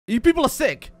You people are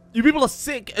sick. You people are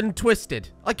sick and twisted.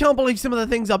 I can't believe some of the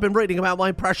things I've been reading about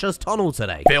my precious tunnel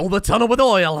today. Fill the tunnel with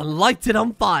oil and light it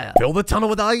on fire. Fill the tunnel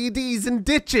with IEDs and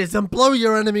ditches and blow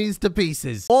your enemies to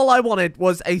pieces. All I wanted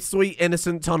was a sweet,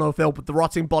 innocent tunnel filled with the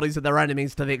rotting bodies of their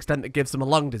enemies to the extent that gives them a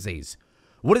lung disease.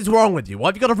 What is wrong with you? Why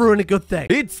have you got to ruin a good thing?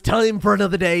 It's time for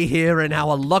another day here in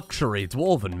our luxury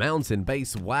dwarven mountain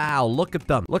base. Wow, look at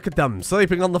them. Look at them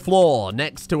sleeping on the floor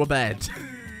next to a bed.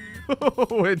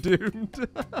 We're doomed.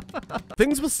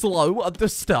 Things were slow at the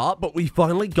start, but we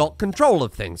finally got control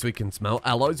of things. We can smelt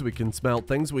alloys, we can smelt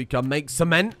things, we can make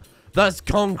cement. That's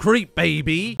concrete,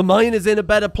 baby. The mine is in a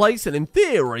better place, and in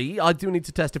theory, I do need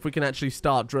to test if we can actually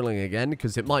start drilling again,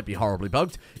 because it might be horribly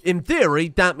bugged. In theory,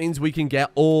 that means we can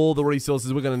get all the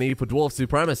resources we're going to need for dwarf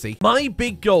supremacy. My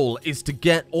big goal is to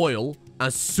get oil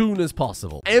as soon as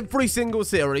possible. Every single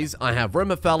series, I have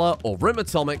Rimmerfella or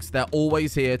Rimatomics. They're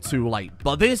always here too late.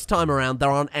 But this time around,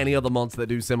 there aren't any other mods that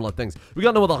do similar things. We've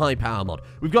got no other high power mod.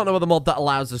 We've got no other mod that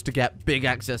allows us to get big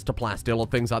access to plasteel or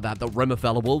things like that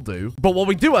Rimmerfella will do. But what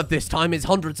we do have this time is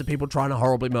hundreds of people trying to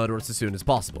horribly murder us as soon as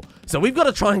possible. So we've got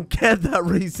to try and get that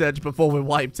research before we're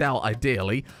wiped out,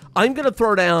 ideally. I'm going to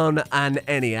throw down an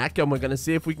ENIAC, and we're going to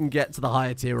see if we can get to the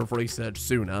higher tier of research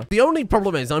sooner. The only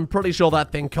problem is, I'm pretty sure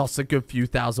that thing costs a good few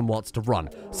thousand watts to run.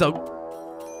 So,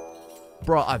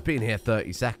 bro, I've been here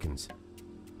 30 seconds.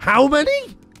 How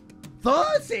many?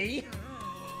 30?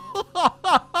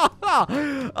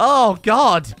 Oh,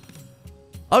 God.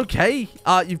 Okay,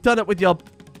 you've done it with your...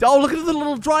 Oh, look at the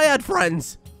little Dryad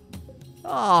friends.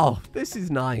 Oh, this is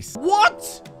nice.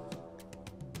 What?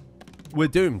 We're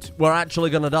doomed. We're actually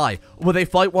gonna die. Will they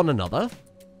fight one another?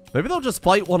 Maybe they'll just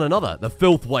fight one another. The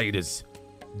filth waders.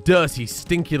 Dirty,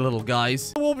 stinky little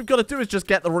guys. All we've got to do is just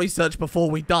get the research before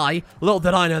we die. Little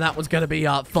did I know that was going to be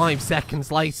 5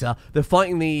 seconds later. They're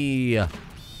fighting the...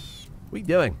 What are you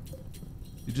doing?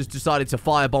 You just decided to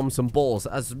firebomb some balls.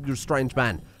 As you're a strange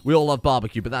man. We all love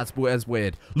barbecue, but that's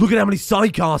weird. Look at how many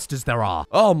sidecasters there are.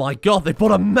 Oh my god, they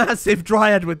put a massive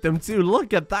Dryad with them too.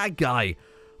 Look at that guy.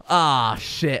 Ah,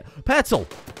 shit. Petal.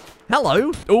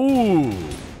 Hello. Ooh.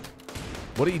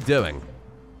 What are you doing?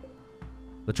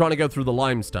 They're trying to go through the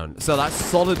limestone. So that's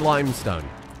solid limestone.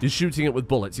 You're shooting it with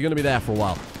bullets. You're going to be there for a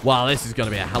while. Wow, this is going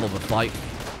to be a hell of a fight.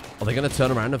 Are they going to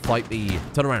turn around and fight the...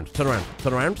 Turn around, turn around,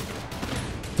 turn around.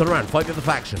 Turn around, fight the other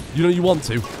faction. You know you want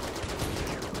to.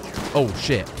 Oh,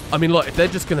 shit. I mean, look, if they're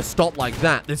just going to stop like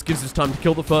that, this gives us time to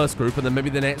kill the first group, and then maybe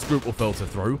the next group will filter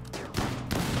through.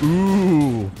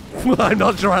 Ooh. I'm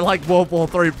not sure I like World War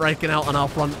III breaking out on our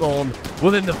front lawn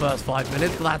within the first 5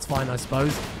 minutes, but that's fine, I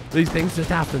suppose. These things just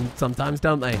happen sometimes,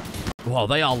 don't they? Well,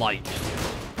 they are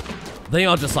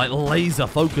just like laser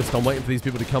focused on waiting for these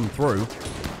people to come through.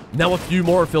 Now a few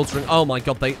more are filtering. Oh my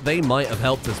god, they might have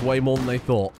helped us way more than they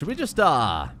thought. Should we just, you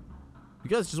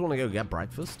guys just want to go get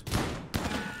breakfast?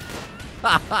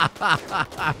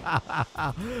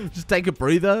 Just take a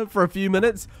breather for a few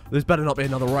minutes. This better not be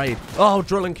another raid. Oh,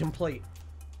 drilling complete.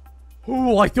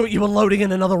 Ooh, I thought you were loading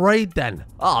in another raid then.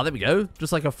 Ah, there we go.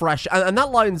 Just like a fresh... And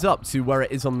that lines up to where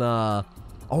it is on the...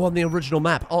 Oh, on the original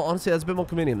map. Oh, honestly, that's a bit more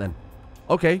convenient then.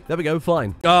 Okay, there we go.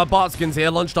 Fine. Bartskin's here.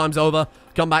 Lunchtime's over.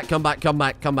 Come back, come back, come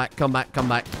back, come back, come back, come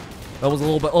back. That was a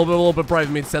little bit brave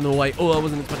of me to send them away. Oh, I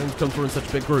wasn't expecting to come through in such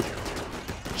a big group.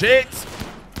 Shit!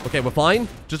 Okay, we're fine.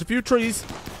 Just a few trees.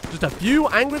 Just a few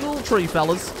angry little tree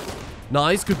fellas.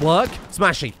 Nice, good work.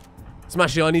 Smashy.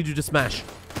 Smashy, I need you to smash.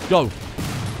 Go.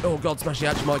 Oh god, Smashy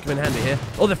actually might come in handy here.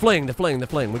 Oh, they're fleeing, they're fleeing, they're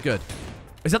fleeing. We're good.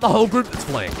 Is that the whole group that's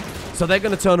fleeing? So they're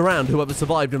going to turn around, whoever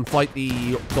survived, and fight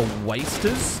the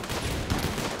wasters?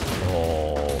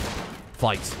 Oh.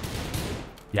 Fight.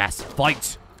 Yes,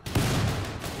 fight.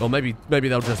 Or maybe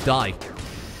they'll just die.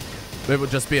 Maybe it'll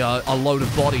just be a load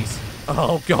of bodies.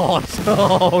 Oh god.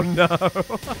 Oh no.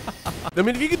 I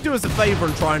mean, if you could do us a favor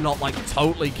and try and not, like,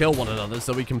 totally kill one another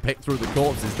so we can pick through the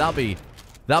corpses, that'd be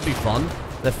fun.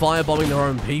 They're firebombing their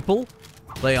own people.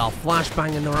 They are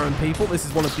flashbanging their own people. This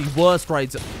is one of the worst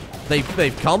raids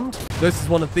they've come. This is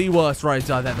one of the worst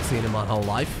raids I've ever seen in my whole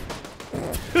life.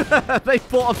 They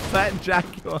fought a fat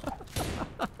jaguar.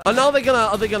 And now are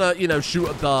they gonna, you know, shoot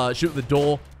at the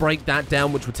door, break that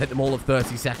down, which would take them all of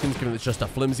 30 seconds, given it's just a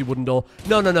flimsy wooden door.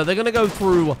 No. They're gonna go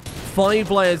through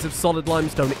 5 layers of solid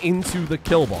limestone into the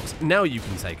kill box. Now you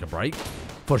can take a break.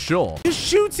 For sure. You're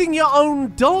shooting your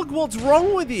own dog. What's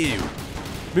wrong with you?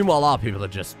 Meanwhile, our people are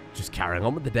just carrying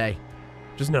on with the day.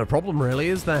 Just no problem, really,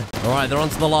 is there? All right, they're on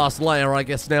to the last layer. I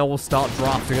guess now we'll start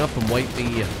drafting up and wait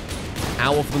the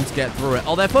hour for them to get through it.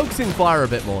 Oh, they're focusing fire a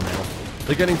bit more now.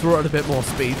 They're getting through it at a bit more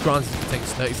speed. Granted, it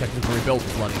takes 30 seconds to rebuild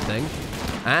the bloody thing.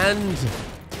 And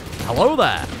hello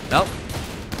there. Oh.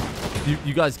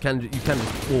 You guys can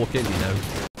just walk in, you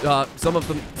know. Some of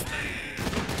them...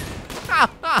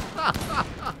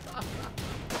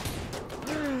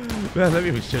 Well,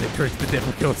 maybe we should increase the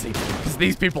difficulty, because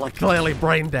these people are clearly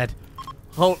brain dead.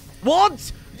 Oh,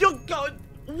 what? You're going...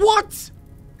 What?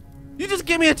 You just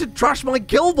came here to trash my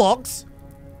kill box?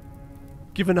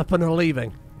 Giving up and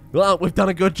leaving. Well, we've done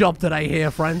a good job today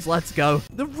here, friends. Let's go.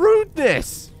 The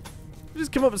rudeness. You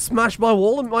just come up and smash my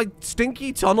wall in my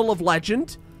stinky tunnel of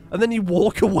legend, and then you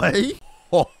walk away?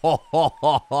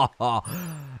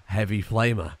 Heavy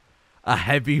flamer. A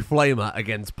heavy flamer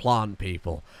against plant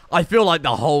people. I feel like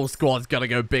the whole squad's gonna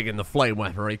go big in the flame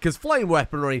weaponry, because flame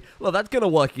weaponry, well, that's gonna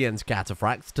work against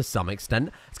cataphracts to some extent.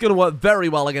 It's gonna work very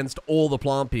well against all the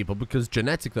plant people, because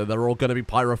genetically, they're all gonna be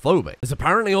pyrophobic. There's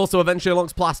apparently also eventually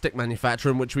unlocks plastic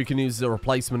manufacturing, which we can use as a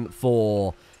replacement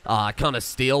for kind of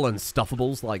steel and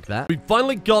stuffables like that. We've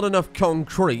finally got enough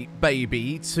concrete,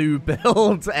 baby, to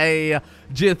build a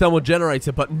geothermal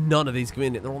generator, but none of these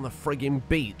community, they're on the friggin'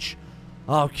 beach.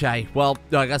 Okay, well,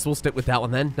 I guess we'll stick with that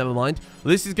one then. Never mind.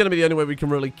 This is going to be the only way we can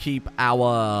really keep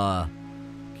our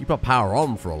power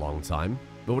on for a long time.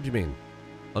 But what do you mean?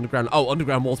 Underground? Oh,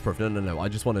 underground waterproof. No. I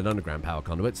just wanted underground power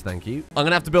conduits. Thank you. I'm going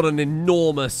to have to build an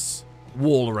enormous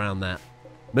wall around that.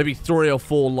 Maybe 3 or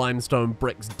 4 limestone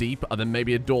bricks deep, and then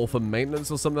maybe a door for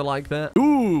maintenance or something like that.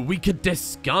 Ooh, we could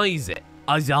disguise it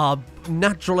as our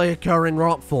naturally occurring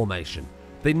rock formation.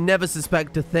 They never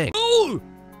suspect a thing. Ooh!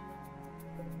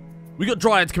 We got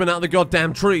dryads coming out of the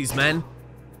goddamn trees, man.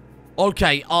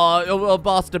 Okay,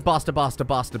 bastard. Get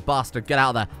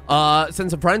out of there. Send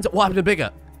some friends. What happened to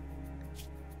Bigger?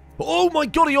 Oh my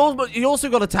god, he also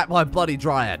got attacked by a bloody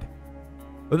dryad.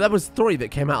 But there was 3 that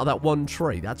came out of that one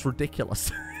tree. That's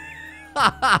ridiculous.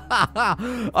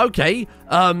 Okay,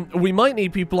 we might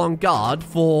need people on guard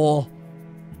for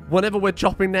whenever we're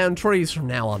chopping down trees from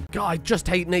now on. God, I just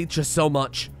hate nature so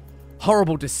much.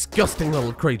 Horrible, disgusting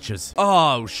little creatures.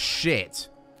 Oh, shit.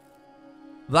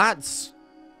 That's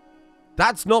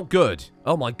not good.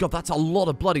 Oh my god, that's a lot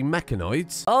of bloody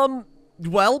mechanoids.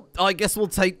 Well, I guess we'll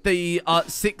take the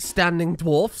 6 standing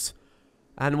dwarfs.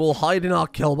 And we'll hide in our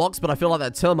kill box, but I feel like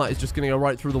that termite is just going to go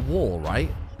right through the wall,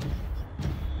 right?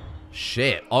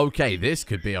 Shit. Okay, this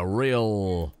could be a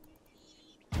real...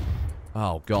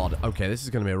 Oh, God. Okay, this is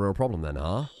going to be a real problem then,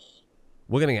 huh?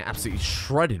 We're going to get absolutely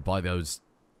shredded by those...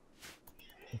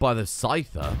 By the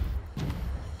scyther.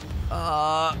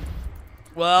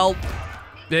 Well,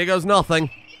 there goes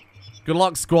nothing. Good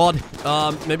luck, squad.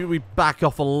 Maybe we back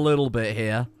off a little bit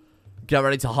here. Get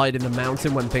ready to hide in the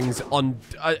mountain when things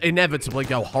inevitably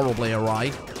go horribly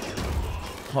awry.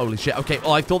 Holy shit. Okay,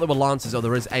 oh, I thought there were lancers. Oh,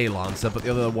 there is a lancer, but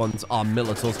the other ones are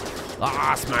militars.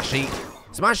 Ah, Smashy.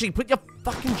 Smashy, put your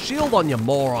fucking shield on, you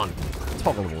moron.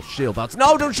 Toggle little shield belts.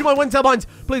 No, don't shoot my wind turbines.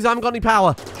 Please, I haven't got any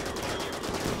power.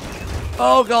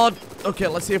 Oh, God. Okay,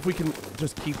 let's see if we can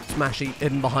just keep Smashy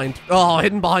hidden behind... Oh,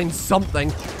 hidden behind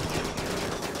something.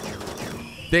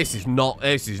 This is not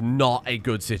a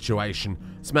good situation.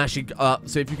 Smashy,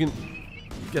 see if you can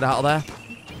get out of there.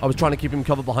 I was trying to keep him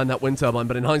covered behind that wind turbine,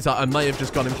 but in hindsight, I may have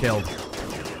just got him killed.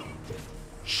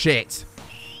 Shit.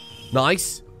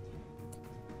 Nice.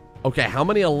 Okay, how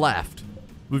many are left?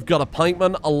 We've got a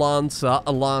pikeman, a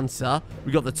lancer.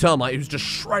 We've got the termite who's just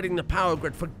shredding the power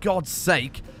grid, for God's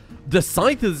sake. The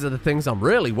scythers are the things I'm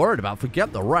really worried about.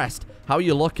 Forget the rest. How are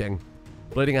you looking?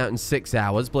 Bleeding out in 6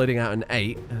 hours. Bleeding out in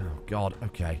 8. Oh, God.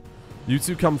 Okay. You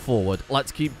two come forward.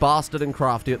 Let's keep Bastard and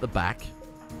Crafty at the back.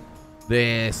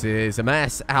 This is a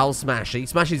mess. How's Smashy?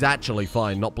 Smashy's actually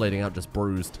fine. Not bleeding out, just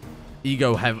bruised.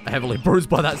 Ego heavily bruised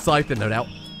by that scyther, no doubt.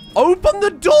 Open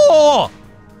the door!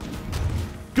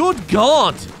 Good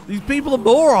God. These people are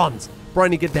morons.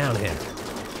 Briny, get down here.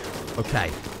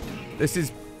 Okay. This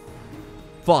is...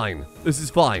 fine. This is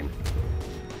fine.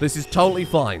 This is totally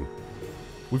fine.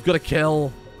 We've got to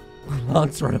kill a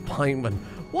Lancer and a Pikeman.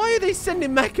 Why are they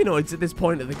sending mechanoids at this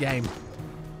point of the game?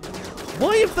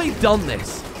 Why have they done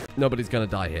this? Nobody's going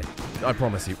to die here. I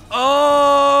promise you.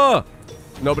 Oh!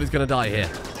 Nobody's going to die here.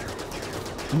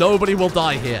 Nobody will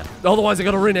die here. Otherwise, I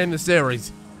got to rename the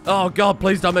series. Oh, God,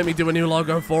 please don't make me do a new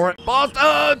logo for it.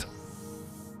 Bastard!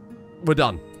 We're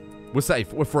done. We're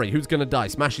safe. We're free. Who's gonna die?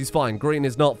 Smashy's fine. Green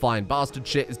is not fine. Bastard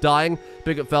shit is dying.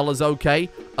 Bigot fella's okay.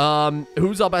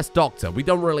 Who's our best doctor? We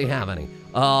don't really have any.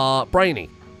 Brainy.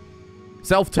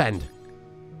 Self-tend.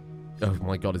 Oh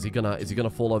my God, is he gonna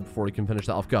fall over before he can finish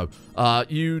that off? Go.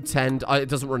 You tend. It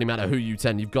doesn't really matter who you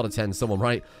tend. You've got to tend someone,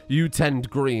 right? You tend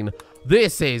green.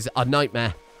 This is a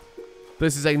nightmare.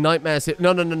 This is a nightmare.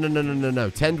 No.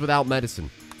 Tend without medicine.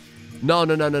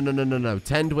 No.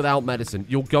 Tend without medicine.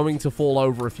 You're going to fall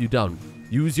over if you don't.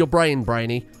 Use your brain,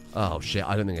 Brainy. Oh, shit.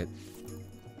 I don't think it...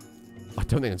 I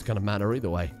don't think it's going to matter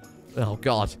either way. Oh,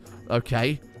 God.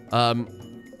 Okay.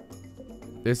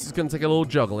 This is going to take a little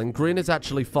juggling. Green is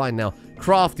actually fine now.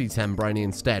 Crafty tend Brainy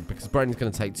instead, because Brainy's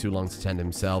going to take too long to tend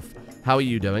himself. How are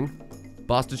you doing?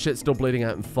 Bastard shit's still bleeding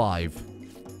out in 5.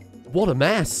 What a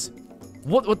mess.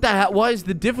 What the hell? Why is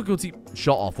the difficulty...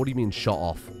 Shot off. What do you mean shot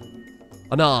off?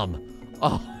 An arm.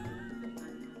 Oh.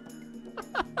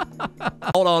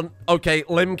 Hold on. Okay,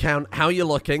 limb count. How are you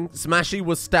looking? Smashy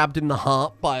was stabbed in the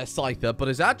heart by a scyther, but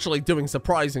is actually doing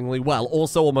surprisingly well.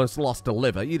 Also almost lost a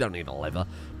liver. You don't need a liver.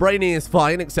 Brainy is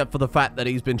fine, except for the fact that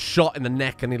he's been shot in the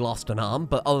neck and he lost an arm.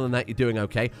 But other than that, you're doing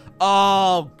okay.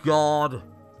 Oh, God.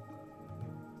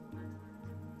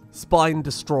 Spine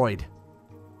destroyed.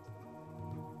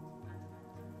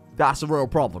 That's a real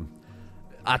problem.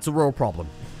 That's a real problem.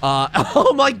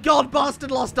 Oh, my God.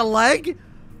 Bastard lost a leg.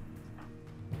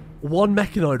 One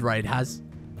mechanoid raid has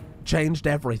changed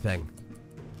everything.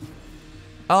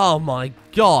 Oh my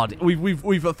God.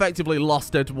 We've effectively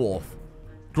lost a dwarf.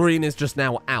 Green is just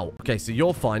now out. Okay, so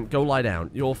you're fine. Go lie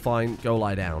down. You're fine. Go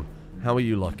lie down. How are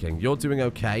you looking? You're doing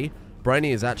okay.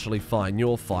 Brainy is actually fine.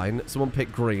 You're fine. Someone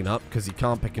pick Green up because he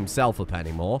can't pick himself up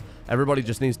anymore. Everybody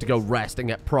just needs to go rest and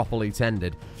get properly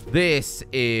tended. This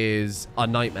is a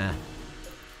nightmare.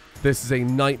 This is a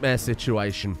nightmare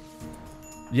situation.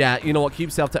 Yeah, you know what? Keep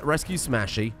rescue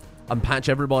Smashy and patch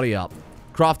everybody up.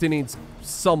 Crafty needs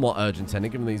somewhat urgent tending,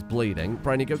 given that he's bleeding.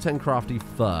 Brainy, go tend Crafty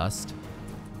first.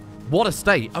 What a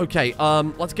state. Okay,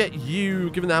 let's get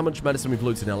you, given how much medicine we've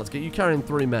looted now, let's get you carrying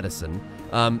 3 medicine.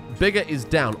 Bigot is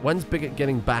down. When's Bigot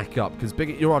getting back up? Because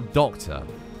Bigot, you're our doctor.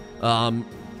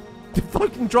 The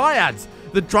fucking Dryads.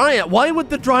 The Dryad. Why would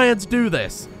the Dryads do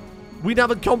this? We'd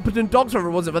have a competent doctor if it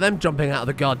wasn't for them jumping out of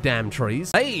the goddamn trees.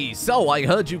 Hey, so I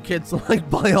heard you kids like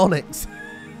bionics.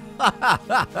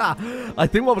 I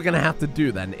think what we're going to have to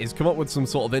do then is come up with some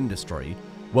sort of industry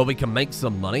where we can make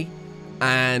some money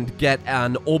and get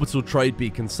an orbital trade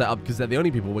beacon set up because they're the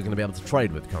only people we're going to be able to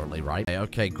trade with currently, right?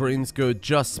 Okay, Green's good.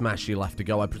 Just Smashy left to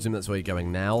go. I presume that's where you're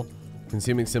going now.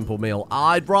 Consuming simple meal.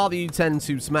 I'd rather you tend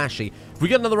to Smashy. If we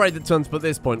get another raid that turns up at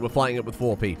this point, we're fighting it with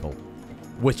 4 people.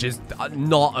 Which is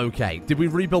not okay. Did we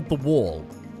rebuild the wall?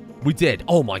 We did.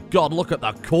 Oh my God, look at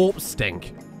that corpse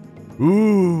stink.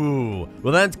 Ooh.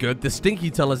 Well, that's good. The stinky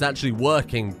tunnel is actually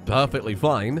working perfectly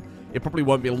fine. It probably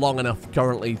won't be long enough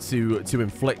currently to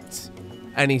inflict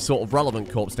any sort of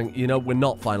relevant corpse stink. You know, we're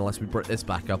not fine unless we bring this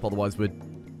back up. Otherwise, we're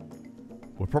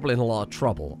probably in a lot of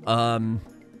trouble.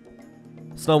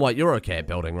 Snow White, you're okay at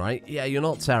building, right? Yeah, you're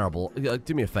not terrible.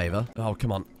 Do me a favor. Oh,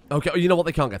 come on. Okay, you know what?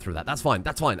 They can't get through that. That's fine.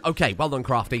 That's fine. Okay, well done,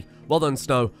 Crafty. Well done,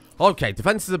 Snow. Okay,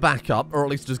 defenses are back up, or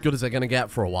at least as good as they're going to get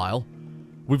for a while.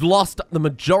 We've lost the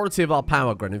majority of our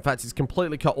power grid. In fact, it's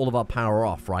completely cut all of our power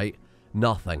off, right?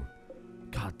 Nothing.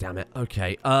 God damn it.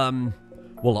 Okay, well,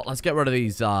 look, let's get rid of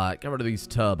these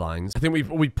turbines. I think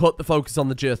we put the focus on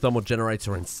the geothermal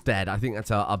generator instead. I think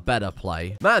that's a better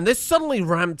play. Man, this suddenly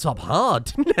ramped up hard,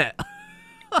 didn't it?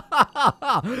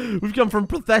 We've gone from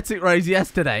pathetic raids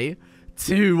yesterday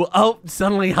to, oh,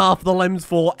 suddenly half the limbs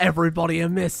for everybody are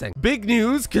missing. Big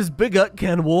news, because Bigot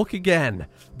can walk again.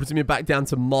 Puts me back down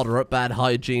to moderate, bad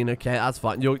hygiene. Okay, that's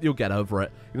fine. You'll get over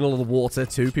it. You need a little water,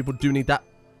 too. People do need that.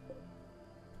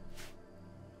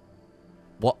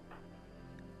 What?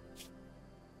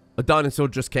 A dinosaur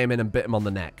just came in and bit him on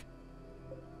the neck.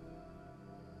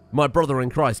 My brother in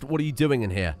Christ, what are you doing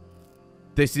in here?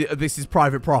 This is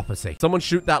private property. Someone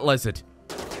shoot that lizard.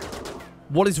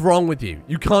 What is wrong with you?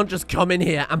 You can't just come in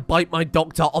here and bite my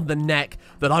doctor on the neck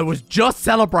that I was just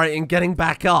celebrating getting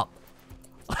back up.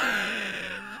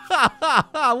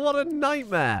 What a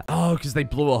nightmare. Oh, because they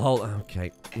blew a hole.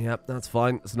 Okay. Yep, that's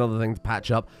fine. That's another thing to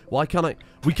patch up. Why can't I?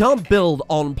 We can't build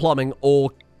on plumbing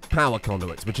or power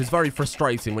conduits, which is very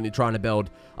frustrating when you're trying to build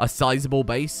a sizable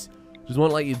base. Just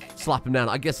won't let you slap them down.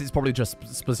 I guess it's probably just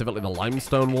specifically the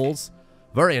limestone walls.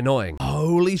 Very annoying.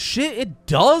 Holy shit, it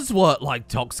does work like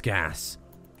tox gas.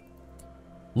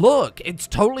 Look, it's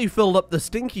totally filled up the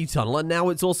stinky tunnel, and now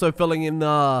it's also filling in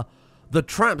the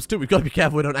traps too. We've got to be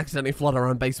careful we don't accidentally flood our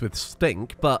own base with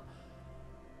stink, but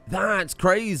that's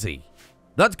crazy.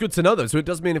 That's good to know, though. So it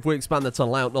does mean if we expand the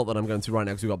tunnel out, not that I'm going to right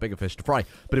now because we've got bigger fish to fry,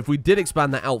 but if we did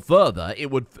expand that out further,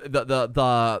 it would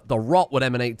the rot would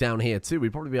emanate down here too.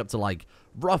 We'd probably be up to like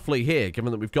roughly here,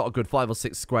 given that we've got a good 5 or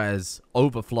 6 squares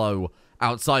overflow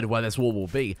outside of where this wall will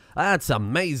be. That's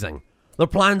amazing. The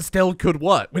plan still could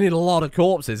work. We need a lot of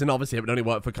corpses, and obviously it would only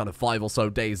work for kind of 5 or so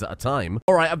days at a time.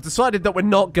 All right, I've decided that we're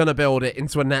not going to build it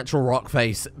into a natural rock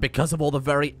face because of all the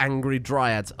very angry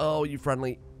Dryads. Oh, you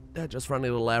friendly. They're just friendly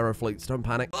little aero fleets. Don't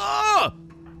panic. Ah!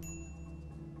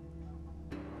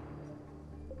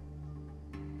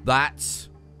 That's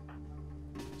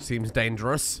Seems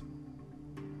dangerous.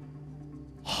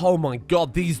 Oh my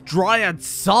god, these Dryads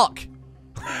suck.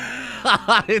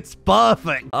 It's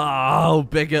perfect. Oh,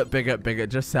 bigot, bigot, bigot.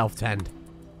 Just self-tend.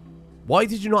 Why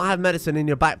did you not have medicine in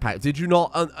your backpack? Did you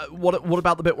not? What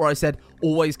about the bit where I said,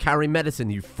 always carry medicine,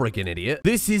 you friggin' idiot?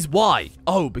 This is why.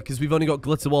 Oh, because we've only got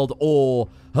Glitterworld or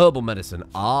herbal medicine.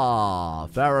 Ah,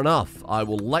 fair enough. I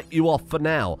will let you off for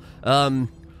now.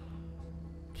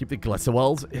 Keep the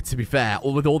Glitterworld. To be fair,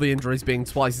 with all the injuries being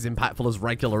twice as impactful as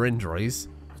regular injuries,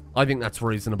 I think that's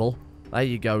reasonable. There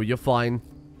you go. You're fine.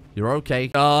 You're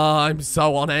okay. I'm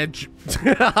so on edge.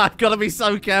 I've got to be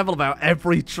so careful about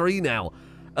every tree now.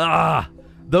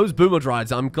 Those boomer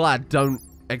Dryads, I'm glad, don't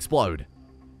explode.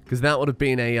 Because that would have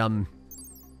been a, that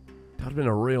would have been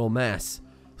a real mess.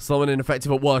 Slow and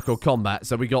ineffective at work or combat,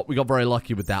 so we got very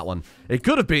lucky with that one. It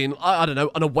could have been, I don't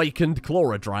know, an awakened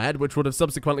Chlora Dryad, which would have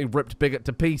subsequently ripped Bigot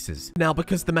to pieces. Now,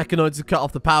 because the mechanoids have cut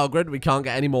off the power grid, we can't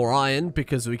get any more iron,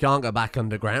 because we can't go back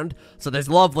underground. So this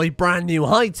lovely, brand new,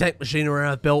 high-tech machinery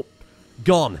I've built,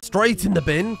 gone. Straight in the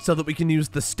bin, so that we can use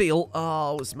the steel.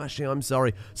 Oh, smashing, I'm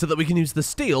sorry. So that we can use the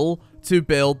steel to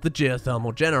build the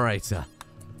geothermal generator.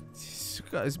 It's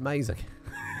amazing.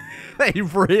 They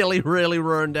really, really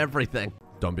ruined everything.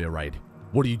 Don't be a raid.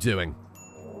 What are you doing?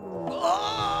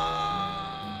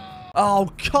 Oh,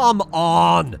 come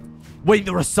on. Wait,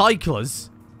 the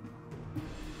recyclers?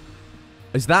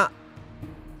 Is that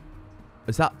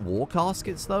war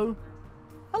caskets, though?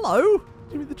 Hello?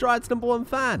 Jimmy the Dryad's #1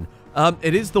 fan.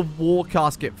 It is the war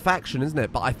casket faction, isn't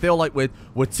it? But I feel like we're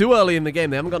too early in the game.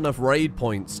 They haven't got enough raid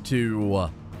points to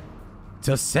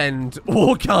send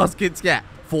war caskets yet,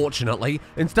 fortunately.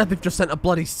 Instead, they've just sent a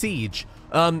bloody siege.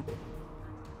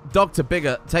 Dr.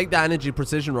 Bigot, take that energy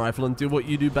precision rifle and do what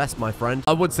you do best, my friend.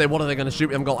 I would say, what are they going to shoot?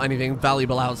 We haven't got anything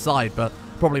valuable outside, but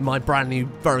probably my brand new,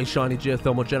 very shiny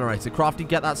geothermal generator. Crafty,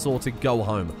 get that sorted, go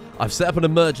home. I've set up an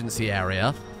emergency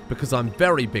area, because I'm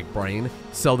very big brain,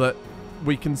 so that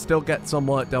we can still get some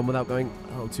work done without going,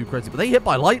 oh, too crazy. But they hit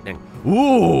by lightning.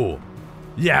 Ooh!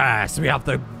 Yes, we have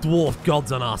the dwarf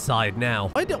gods on our side now.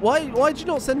 Why did you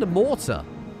not send a mortar?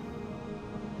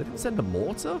 They didn't send a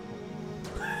mortar?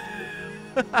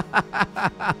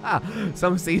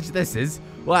 Some siege this is.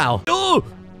 Wow. Oh!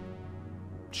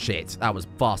 Shit, that was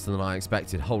faster than I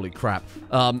expected. Holy crap.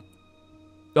 Oh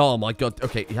my god.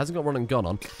 Okay, he hasn't got run and gun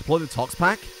on. Deploy the tox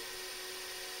pack.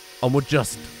 And we'll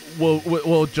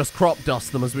just crop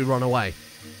dust them as we run away.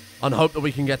 And hope that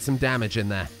we can get some damage in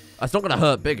there. That's not going to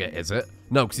hurt Bigot, is it?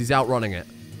 No, because he's outrunning it.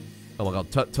 Oh my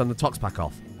god, turn the tox pack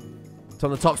off.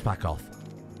 Turn the tox pack off.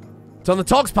 Turn the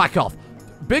tox pack off!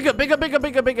 Bigot, Bigot, Bigot,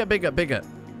 Bigot, Bigot, Bigot, Bigot. Are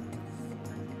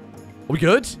we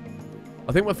good?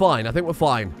 I think we're fine. I think we're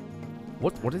fine.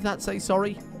 What did that say?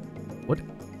 Sorry? What?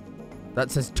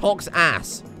 That says tox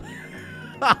ass.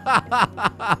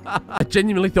 I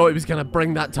genuinely thought he was going to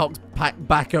bring that tox pack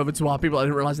back over to our people. I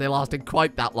didn't realize they lasted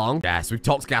quite that long. Yes, we've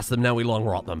tox gassed them. Now we long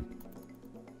rot them.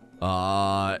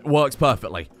 It works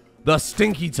perfectly. The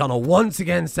stinky tunnel once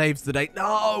again saves the day.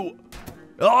 No!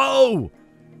 Oh!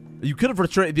 You could have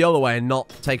retreated the other way and not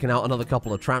taken out another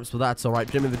couple of traps, but that's all right.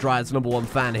 Jimmy the Dryad's #1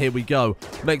 fan. Here we go.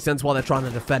 Makes sense why they're trying to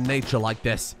defend nature like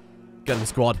this. Get them,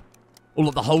 squad. Oh,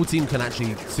 look, the whole team can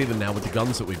actually see them now with the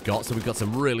guns that we've got, so we've got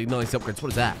some really nice upgrades. What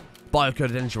is that?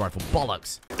 Biocoded energy rifle.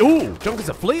 Bollocks. Ooh, junkers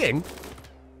are fleeing.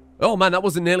 Oh, man, that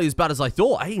wasn't nearly as bad as I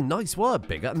thought. Hey, nice work,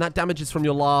 Bigot. And that damage is from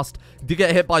your last. Did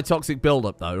get hit by toxic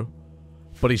buildup, though.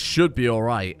 But he should be all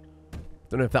right.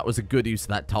 Don't know if that was a good use of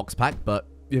that tox pack, but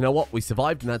you know what? We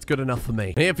survived, and that's good enough for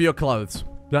me. Here for your clothes.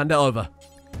 Hand it over.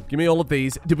 Give me all of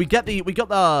these. Did we get we got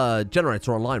the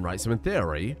generator online, right? So in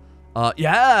theory,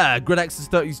 yeah, Grid X is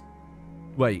 30.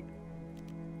 Wait.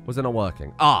 Was it not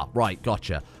working? Ah, right,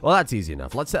 gotcha. Well, that's easy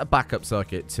enough. Let's set a backup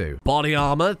circuit too. Body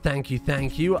armor, thank you,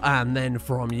 thank you. And then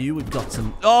from you, we've got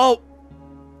some... Oh!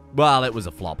 Well, it was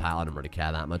a flop hat. I don't really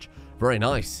care that much. Very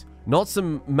nice. Not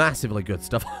some massively good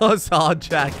stuff. Hussar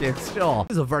jackets, sure.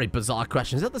 This is a very bizarre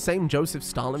question. Is that the same Joseph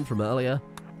Stalin from earlier?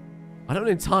 I don't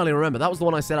entirely remember. That was the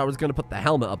one I said I was going to put the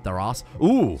helmet up their ass.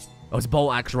 Ooh. That was a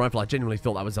bolt action rifle. I genuinely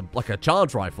thought that was like a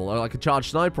charge rifle or like a charge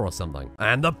sniper or something.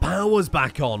 And the power's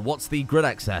back on. What's the grid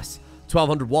excess?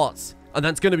 1200 watts. And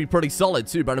that's going to be pretty solid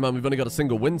too. Bear in mind, we've only got a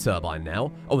single wind turbine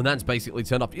now. Oh, and that's basically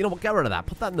turned off. You know what? Get rid of that.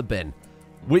 Put that in the bin.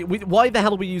 Why the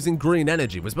hell are we using green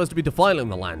energy? We're supposed to be defiling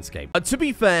the landscape. To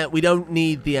be fair, we don't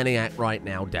need the ENIAC right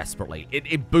now desperately.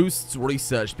 It boosts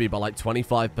research speed by like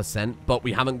 25%, but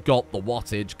we haven't got the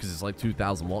wattage because it's like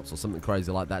 2,000 watts or something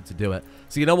crazy like that to do it.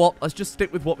 So you know what? Let's just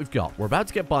stick with what we've got. We're about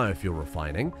to get biofuel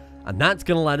refining, and that's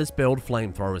going to let us build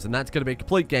flamethrowers, and that's going to be a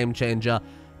complete game changer.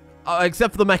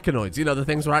 Except for the mechanoids, you know, the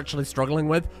things we're actually struggling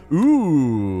with.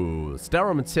 Ooh,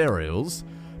 sterile materials.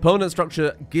 Permanent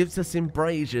structure gives us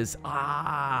embrasures.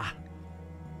 Ah.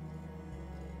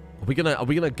 Are we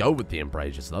gonna go with the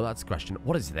embrasures though? That's the question.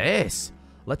 What is this?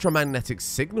 Electromagnetic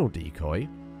signal decoy.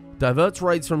 Diverts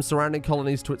raids from surrounding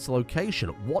colonies to its location.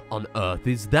 What on earth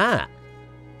is that?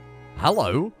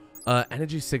 Hello?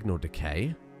 Energy signal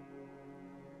decay.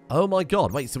 Oh my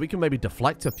god. Wait, so we can maybe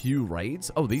deflect a few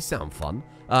raids? Oh, these sound fun.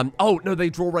 Oh, no,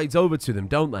 they draw raids over to them,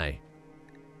 don't they?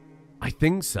 I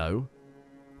think so.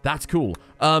 That's cool.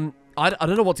 I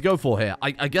don't know what to go for here.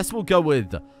 I guess we'll go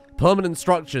with permanent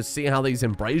structures, see how these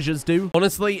embrasures do.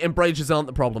 Honestly, embrasures aren't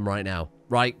the problem right now,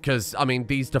 right? Because, I mean,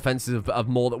 these defenses of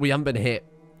more that we haven't been hit,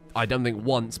 I don't think,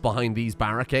 once behind these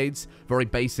barricades. Very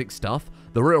basic stuff.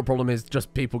 The real problem is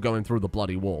just people going through the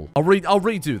bloody wall. I'll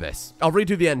redo this. I'll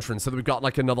redo the entrance so that we've got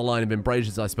like another line of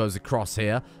embrasures, I suppose, across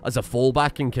here as a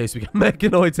fallback in case we get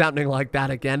mechanoids happening like that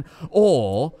again.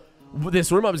 Or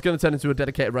this room I was going to turn into a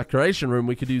dedicated recreation room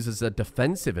we could use as a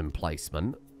defensive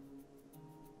emplacement.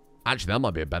 Actually, that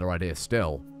might be a better idea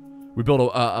still. We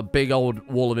build a big old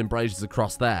wall of embrasures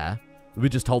across there. We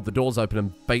just hold the doors open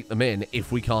and bait them in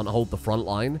if we can't hold the front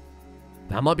line.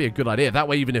 That might be a good idea. That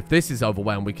way, even if this is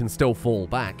overwhelmed, we can still fall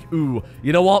back. Ooh,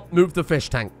 you know what? Move the fish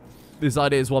tank. This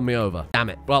idea's won me over. Damn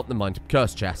it. Well, never mind.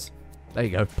 Curse chess. There you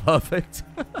go. Perfect.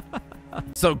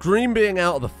 So, green being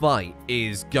out of the fight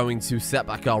is going to set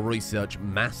back our research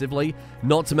massively.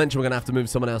 Not to mention, we're going to have to move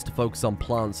someone else to focus on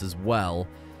plants as well.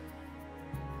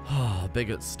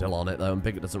 Bigot's still on it, though, and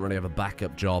Bigot doesn't really have a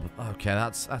backup job. Okay,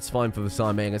 that's fine for the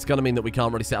time being. It's going to mean that we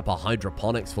can't really set up a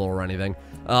hydroponics floor or anything.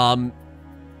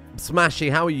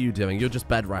 Smashy, how are you doing? You're just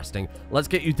bed resting. Let's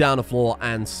get you down the floor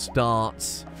and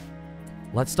start...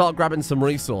 Let's start grabbing some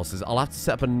resources. I'll have to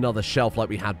set up another shelf like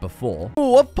we had before.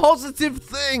 Oh, a positive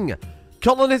thing!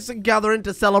 Colonists are gathering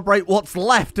to celebrate what's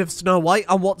left of Snow White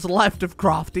and what's left of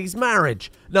Crafty's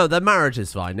marriage. No, their marriage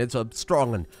is fine. It's a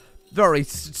strong and very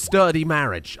sturdy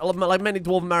marriage. Like many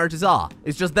dwarven marriages are.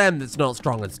 It's just them that's not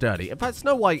strong and sturdy. In fact,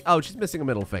 Snow White... Oh, she's missing a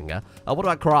middle finger. What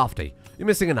about Crafty? You're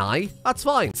missing an eye? That's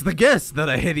fine. It's the guests that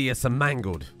are hideous and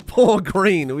mangled. Poor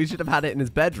Green. We should have had it in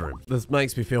his bedroom. This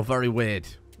makes me feel very weird.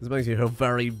 This makes me feel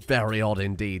very, very odd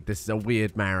indeed. This is a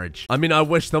weird marriage. I mean, I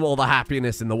wish them all the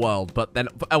happiness in the world, but then,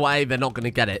 A, they're not going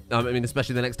to get it. I mean,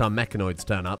 especially the next time mechanoids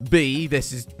turn up. B,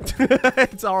 this is...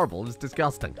 it's horrible. It's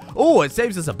disgusting. Oh, it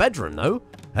saves us a bedroom, though.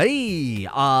 Hey,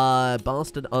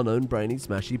 bastard, unknown, brainy,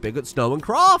 smashy, bigot, snow, and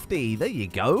crafty. There you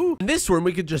go. In this room,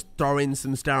 we could just throw in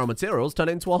some sterile materials, turn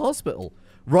it into a hospital.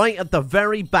 Right at the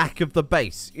very back of the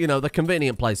base. You know, the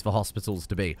convenient place for hospitals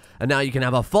to be. And now you can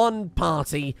have a fun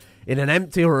party in an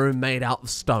empty room made out of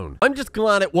stone. I'm just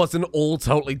glad it wasn't all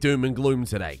totally doom and gloom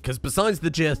today. Because besides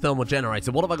the geothermal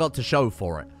generator, what have I got to show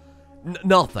for it?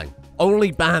 Nothing.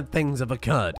 Only bad things have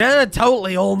occurred. Yeah,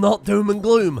 totally all not doom and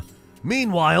gloom.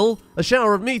 Meanwhile, a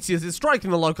shower of meteors is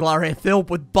striking the local area filled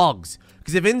with bugs.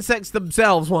 Because if insects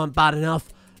themselves weren't bad enough,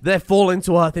 they're falling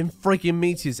to Earth in freaking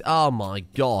meteors. Oh my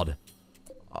god.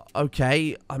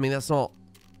 Okay, I mean, that's not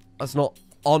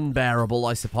unbearable,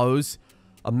 I suppose.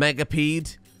 A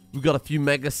megapede. We've got a few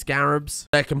mega scarabs.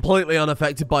 They're completely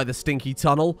unaffected by the stinky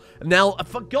tunnel. Now,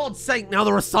 for God's sake, now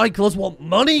the recyclers want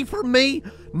money from me?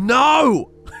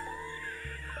 No!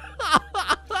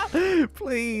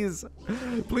 Please.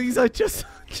 Please, I just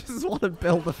want to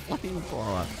build a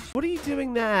flamethrower. What are you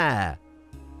doing there?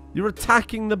 You're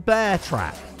attacking the bear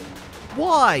trap.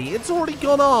 Why? It's already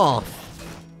gone off.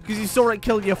 Because you saw it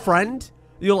kill your friend?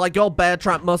 You're like, oh, bear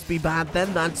trap must be bad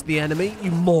then. That's the enemy,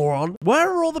 you moron. Where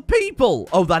are all the people?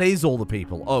 Oh, that is all the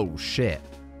people. Oh, shit.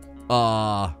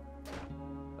 Oh,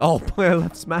 I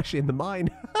left Smashy in the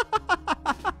mine.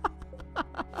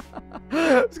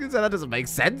 I was going to say, that doesn't make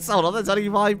sense. Hold on, there's only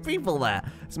 5 people there.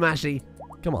 Smashy,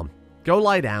 come on. Go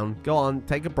lie down. Go on,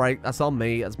 take a break. That's on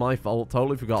me. That's my fault.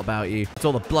 Totally forgot about you. It's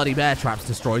all the bloody bear traps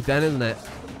destroyed then, isn't it?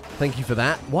 Thank you for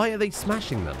that. Why are they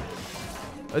smashing them?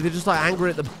 Are they just like angry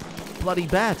at the bloody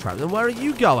bear trap? Then where are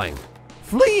you going?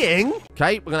 Fleeing?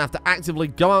 Okay, we're going to have to actively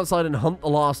go outside and hunt the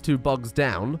last 2 bugs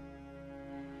down.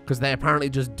 Because they apparently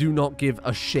just do not give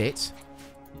a shit.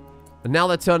 And now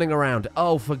they're turning around.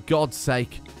 Oh, for God's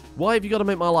sake. Why have you got to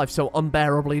make my life so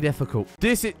unbearably difficult?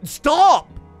 This is... Stop!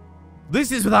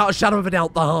 This is without a shadow of a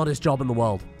doubt the hardest job in the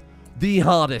world. The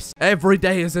hardest. Every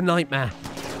day is a nightmare.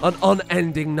 An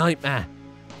unending nightmare.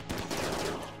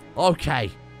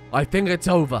 Okay. I think it's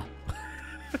over.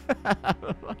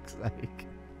 For fuck's sake.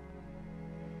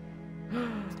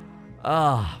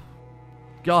 Ah.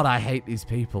 God, I hate these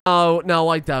people. Oh, no,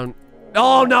 I don't.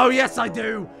 Oh, no, yes, I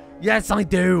do. Yes, I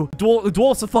do. The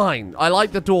dwarfs are fine. I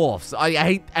like the dwarfs. I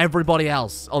hate everybody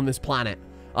else on this planet.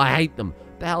 I hate them.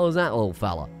 The hell is that little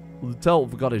fella? The turtle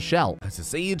forgot his shell. It's a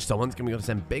siege. Someone's going to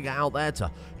send Bigger out there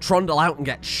to trundle out and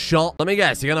get shot. Let me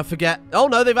guess. You're going to forget. Oh,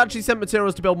 no. They've actually sent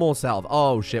materials to build more salve.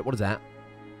 Oh, shit. What is that?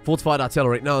 Fortified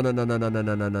artillery. No.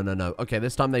 Okay,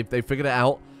 this time they figured it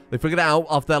out. They figured it out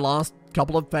after their last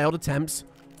couple of failed attempts.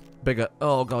 Bigger.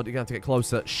 Oh, God. You're going to have to get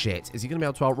closer. Shit. Is he going to be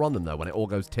able to outrun them, though, when it all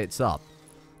goes tits up?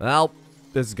 Well,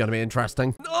 this is going to be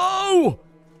interesting. No!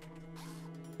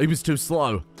 He was too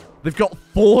slow. They've got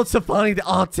fortified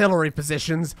artillery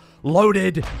positions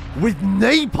loaded with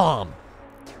napalm.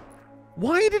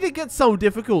 Why did it get so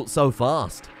difficult so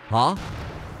fast? Huh?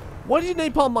 Why did you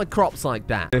napalm my crops like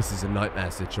that? This is a nightmare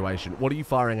situation. What are you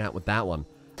firing at with that one?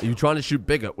 Are you trying to shoot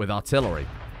Bigot with artillery?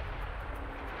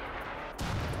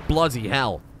 Bloody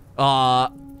hell.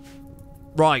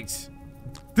 Right.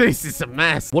 This is a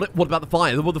mess. What about the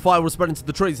fire? Well, the fire will spread into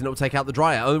the trees and it will take out the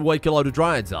Dryad. And wake a load of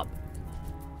Dryads up.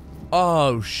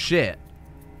 Oh, shit.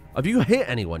 Have you hit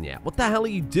anyone yet? What the hell are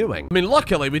you doing? I mean,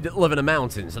 luckily, we live in a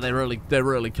mountain, so they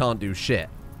really can't do shit.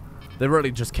 They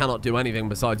really just cannot do anything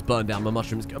besides burn down the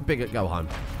mushrooms. Bigot, go home.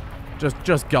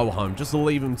 Just go home. Just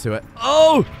leave them to it.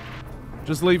 Oh!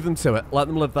 Just leave them to it. Let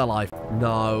them live their life.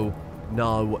 No.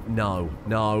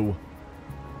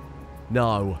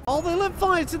 Oh, they lit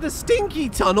fire to the stinky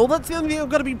tunnel. That's the only thing I've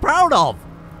got to be proud of.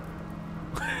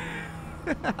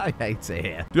 I hate it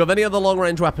here. Do you have any other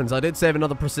long-range weapons? I did save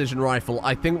another precision rifle.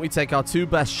 I think we take our 2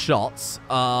 best shots.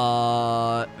 They're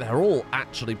all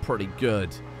actually pretty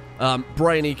good.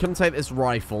 Brainy, come take this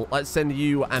rifle. Let's send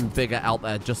you and Bigger out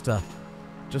there just to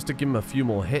give him a few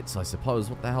more hits, I suppose.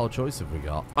 What the hell choice have we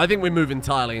got? I think we move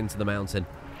entirely into the mountain.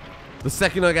 The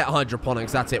second I get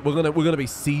hydroponics, that's it. We're gonna be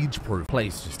siege-proof.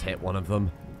 Please just hit one of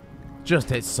them.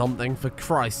 Just hit something, for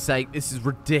Christ's sake. This is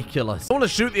ridiculous. I want to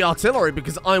shoot the artillery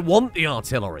because I want the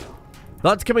artillery.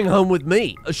 That's coming home with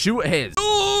me. Shoot his.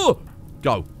 Oh!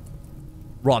 Go.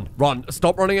 Run.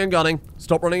 Stop running and gunning.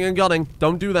 Stop running and gunning.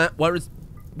 Don't do that. Why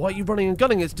are you running and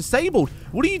gunning? It's disabled.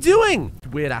 What are you doing?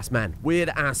 Weird-ass man.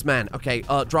 Weird-ass man. Okay,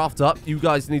 draft up. You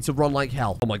guys need to run like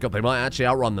hell. Oh my God, they might actually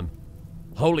outrun them.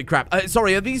 Holy crap.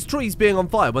 Sorry, are these trees being on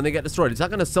fire when they get destroyed? Is that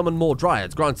going to summon more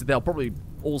Dryads? Granted, they'll probably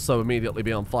also immediately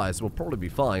be on fire, so we'll probably be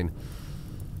fine.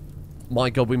 My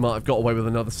God, we might have got away with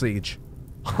another siege.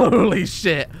 Holy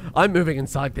shit. I'm moving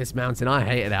inside this mountain. I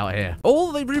hate it out here.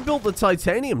 Oh, they rebuilt the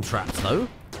titanium traps, though.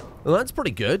 Well, that's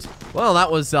pretty good. Well, that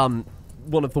was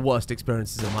one of the worst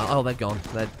experiences of my life. Oh, they're gone.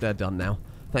 They're done now.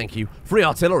 Thank you. Free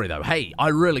artillery, though. Hey, I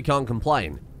really can't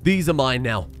complain. These are mine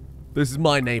now. This is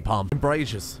my napalm.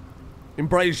 Embrasures.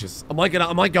 Embrasures. Am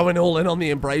I going all in on the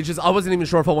embrasures? I wasn't even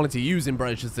sure if I wanted to use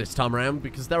embrasures this time around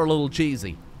because they're a little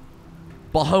cheesy.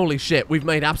 But holy shit, we've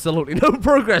made absolutely no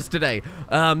progress today.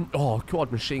 Oh,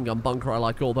 quad machine gun bunker. I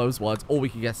like all those words. Or we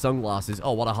could get sunglasses.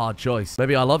 Oh, what a hard choice.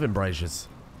 Maybe I love embrasures.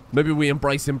 Maybe we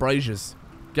embrace embrasures.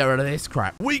 Get rid of this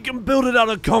crap. We can build it out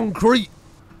of concrete.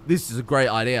 This is a great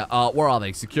idea. Where are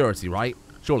they? Security, right?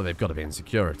 Surely they've got to be in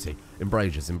security.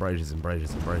 Embrasures.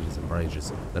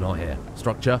 They're not here.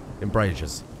 Structure,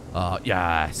 embrasures.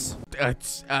 Yes.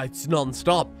 It's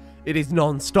non-stop. It is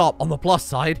non-stop. On the plus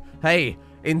side, hey,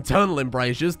 internal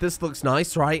embrasures. This looks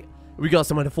nice, right? We got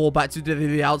somewhere to fall back to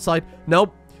the outside.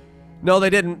 Nope. No,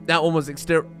 they didn't. That one was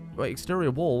exterior. Wait,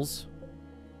 exterior walls?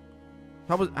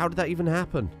 How did that even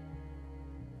happen?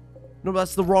 No,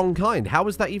 that's the wrong kind. How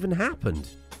has that even happened?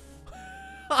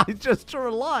 I just drew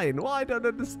a line. Well, I don't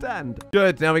understand.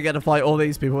 Good. Now we get to fight all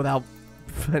these people without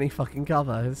any fucking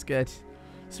cover. It's good.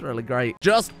 It's really great.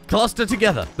 Just cluster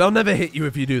together. They'll never hit you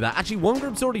if you do that. Actually, one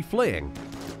group's already fleeing.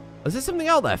 Is there something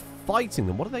out there fighting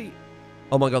them? What are they?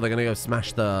 Oh my God, they're going to go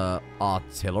smash the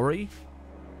artillery?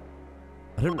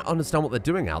 I don't understand what they're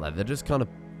doing out there. They're just kind of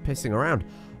pissing around.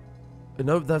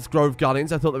 No, that's Grove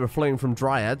Guardians. I thought they were fleeing from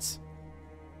Dryads.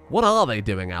 What are they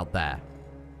doing out there?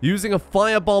 Using a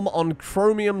firebomb on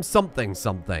chromium something.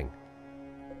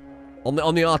 On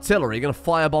the artillery. You're going to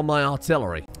firebomb my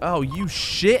artillery. Oh, you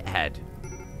shithead.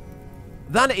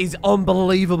 That is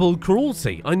unbelievable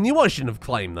cruelty. I knew I shouldn't have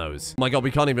claimed those. Oh my God, we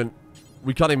can't even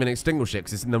extinguish it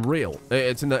because it's in the reel.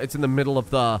 It's in the middle of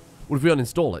the... What if we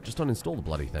uninstall it? Just uninstall the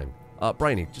bloody thing.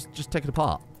 Brainy, just take it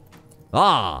apart.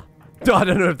 Ah! I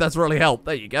don't know if that's really helped.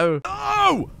 There you go.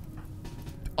 Oh!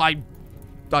 I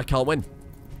can't win.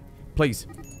 Please.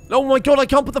 Oh my God, I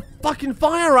can't put the fucking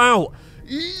fire out.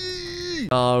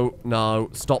 No,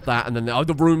 stop that. And then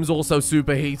the room's also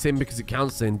superheating because it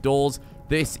counts indoors.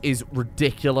 This is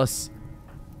ridiculous.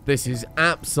 This is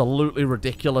absolutely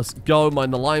ridiculous. Go,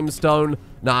 mine the limestone.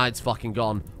 Nah, it's fucking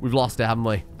gone. We've lost it, haven't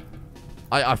we?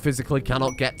 I physically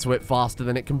cannot get to it faster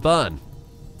than it can burn.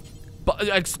 But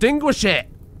extinguish it!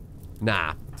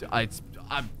 Nah. I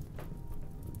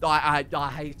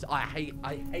hate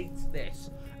this.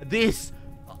 This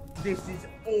is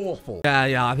awful.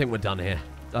 Yeah, I think we're done here.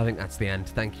 I think that's the end.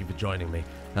 Thank you for joining me.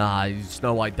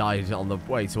 Snow White died on the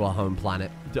way to our home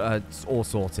planet. It's all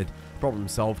sorted. Problem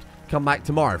solved. Come back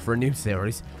tomorrow for a new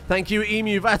series. Thank you,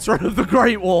 Emu, veteran of the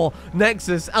Great War,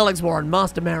 Nexus, Alex Warren,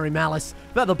 Master Mary Malice,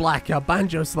 Feather Blacker,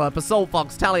 Banjo Slurp, Assault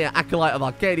Fox, Talia, Acolyte of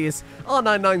Arcadius,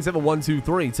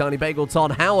 R997123, Tiny Bagel,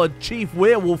 Todd Howard, Chief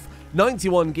Werewolf,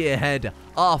 91 Gearhead,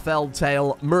 Arfell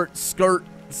Tail, Mert Skirt,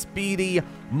 Speedy,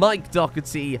 Mike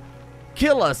Doherty,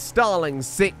 Killer Starling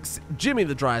 6, Jimmy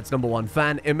the Dryad's #1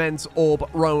 fan, Immense Orb,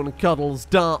 Roan Cuddles,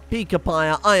 Dart, Pika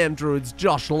Pyre, I Am Druids,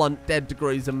 Josh Lunt, Dead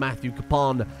Degrees, and Matthew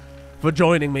Capon for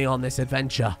joining me on this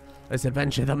adventure. This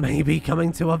adventure that may be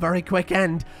coming to a very quick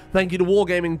end. Thank you to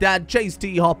Wargaming Dad, Chase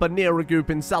T. Hopper, Nira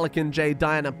Goopin, Salican J,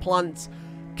 Diana Plant,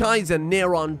 Kaiser,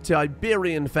 Neron,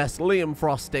 Tiberian Fest, Liam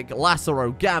Frostic,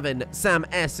 Lassero, Gavin, Sam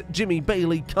S, Jimmy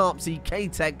Bailey, Carpsy,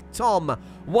 K-Tech, Tom,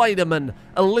 Weideman,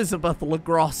 Elizabeth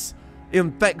Lagrosse,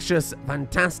 Infectious,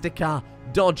 Fantastica,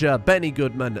 Dodger, Benny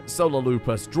Goodman, Solar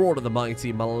Lupus, Draw to the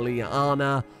Mighty,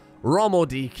 Maliana, Romo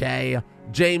DK,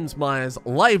 James Myers,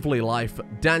 Lively Life,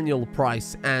 Daniel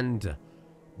Price, and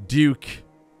Duke.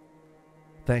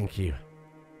 Thank you.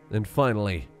 And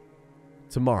finally,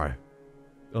 tomorrow.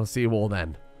 I'll see you all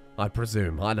then, I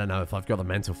presume. I don't know if I've got the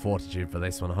mental fortitude for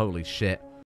this one. Holy shit.